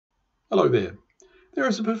Hello there. There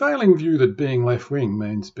is a prevailing view that being left-wing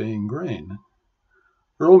means being green.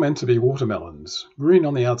 We're all meant to be watermelons, green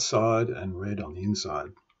on the outside and red on the inside.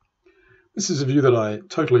 This is a view that I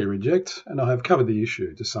totally reject, and I have covered the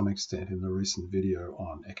issue to some extent in the recent video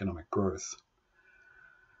on economic growth.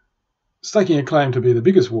 Staking a claim to be the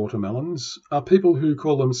biggest watermelons are people who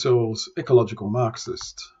call themselves ecological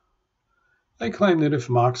Marxists. They claim that if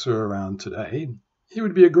Marx were around today, he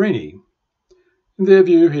would be a Greeny. In their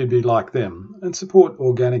view, he'd be like them and support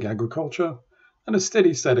organic agriculture and a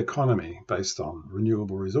steady-state economy based on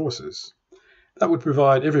renewable resources that would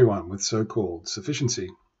provide everyone with so-called sufficiency.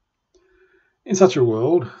 In such a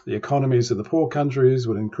world, the economies of the poor countries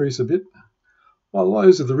would increase a bit, while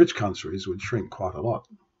those of the rich countries would shrink quite a lot.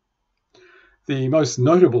 The most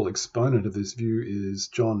notable exponent of this view is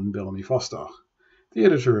John Bellamy Foster, the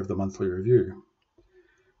editor of the Monthly Review.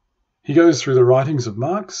 He goes through the writings of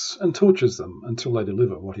Marx and tortures them until they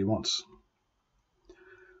deliver what he wants.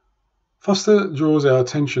 Foster draws our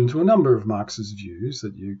attention to a number of Marx's views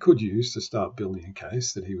that you could use to start building a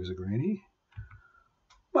case that he was a Greeny.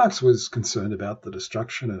 Marx was concerned about the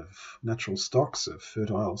destruction of natural stocks of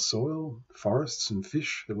fertile soil, forests and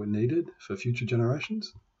fish that were needed for future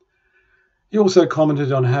generations. He also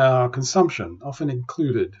commented on how consumption often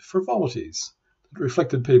included frivolities that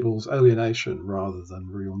reflected people's alienation rather than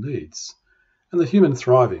real needs, and that human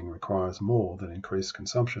thriving requires more than increased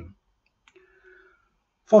consumption.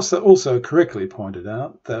 Foster also correctly pointed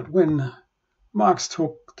out that when Marx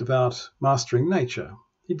talked about mastering nature,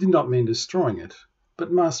 he did not mean destroying it,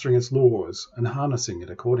 but mastering its laws and harnessing it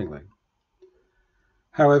accordingly.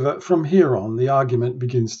 However, from here on, the argument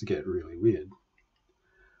begins to get really weird.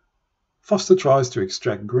 Foster tries to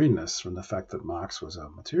extract greenness from the fact that Marx was a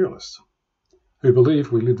materialist, who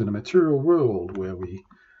believed we lived in a material world where we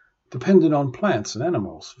depended on plants and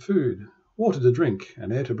animals for food, water to drink,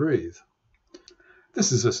 and air to breathe.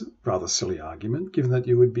 This is a rather silly argument, given that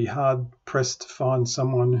you would be hard-pressed to find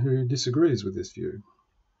someone who disagrees with this view.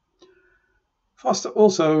 Foster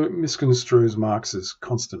also misconstrues Marx's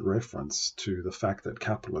constant reference to the fact that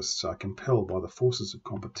capitalists are compelled by the forces of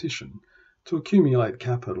competition to accumulate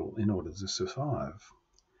capital in order to survive.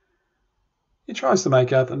 He tries to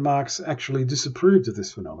make out that Marx actually disapproved of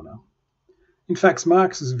this phenomenon. In fact,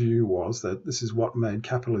 Marx's view was that this is what made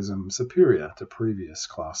capitalism superior to previous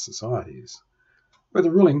class societies, where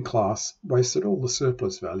the ruling class wasted all the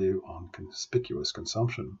surplus value on conspicuous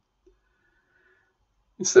consumption.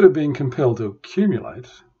 Instead of being compelled to accumulate,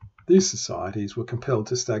 these societies were compelled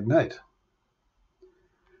to stagnate.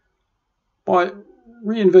 By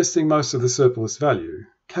reinvesting most of the surplus value,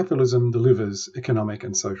 capitalism delivers economic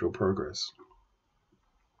and social progress.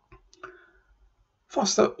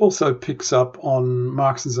 Foster also picks up on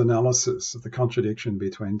Marx's analysis of the contradiction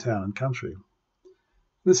between town and country. In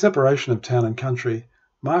the separation of town and country,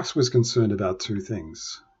 Marx was concerned about two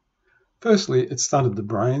things. Firstly, it stunted the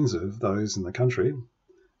brains of those in the country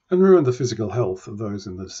and ruined the physical health of those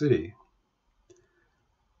in the city.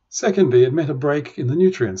 Secondly, it meant a break in the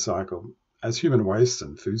nutrient cycle, as human waste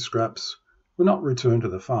and food scraps were not returned to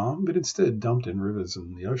the farm, but instead dumped in rivers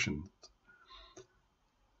and the ocean.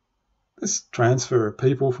 This transfer of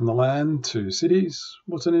people from the land to cities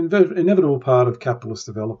was an inevitable part of capitalist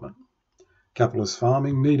development. Capitalist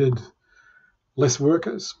farming needed less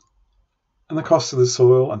workers, and the cost of the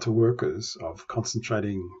soil and to workers of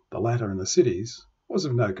concentrating the latter in the cities was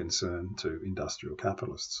of no concern to industrial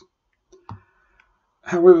capitalists.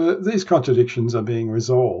 However, these contradictions are being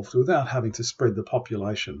resolved without having to spread the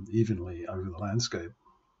population evenly over the landscape.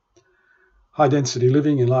 High-density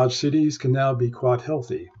living in large cities can now be quite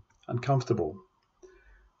healthy and comfortable.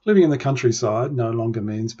 Living in the countryside no longer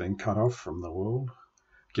means being cut off from the world,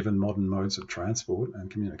 given modern modes of transport and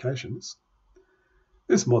communications.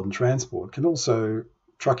 This modern transport can also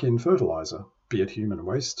truck in fertilizer, be it human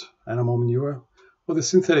waste, animal manure, or the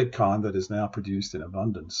synthetic kind that is now produced in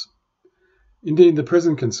abundance. Indeed, the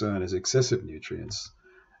present concern is excessive nutrients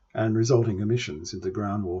and resulting emissions into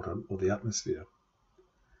groundwater or the atmosphere.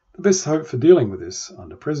 The best hope for dealing with this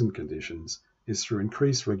under present conditions is through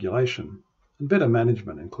increased regulation and better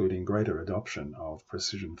management, including greater adoption of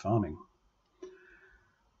precision farming.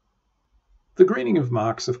 The greening of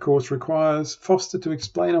Marx, of course, requires Foster to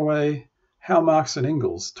explain away how Marx and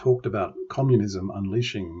Engels talked about communism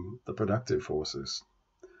unleashing the productive forces.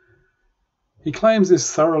 He claims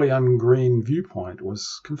this thoroughly ungreen viewpoint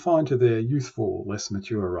was confined to their youthful, less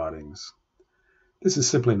mature writings. This is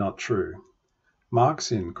simply not true.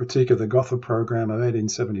 Marx, in Critique of the Gotha Programme of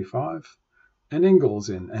 1875, and Engels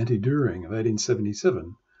in Anti-Düring of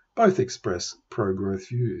 1877, both express pro-growth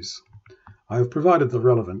views. I have provided the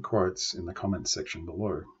relevant quotes in the comments section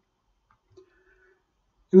below.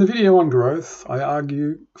 In the video on growth, I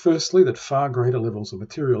argue, firstly, that far greater levels of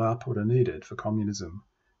material output are needed for communism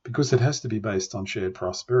because it has to be based on shared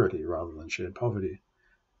prosperity rather than shared poverty.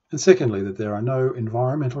 And secondly, that there are no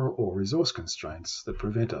environmental or resource constraints that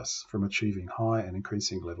prevent us from achieving high and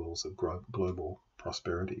increasing levels of global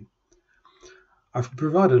prosperity. I've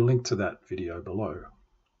provided a link to that video below.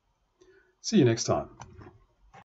 See you next time.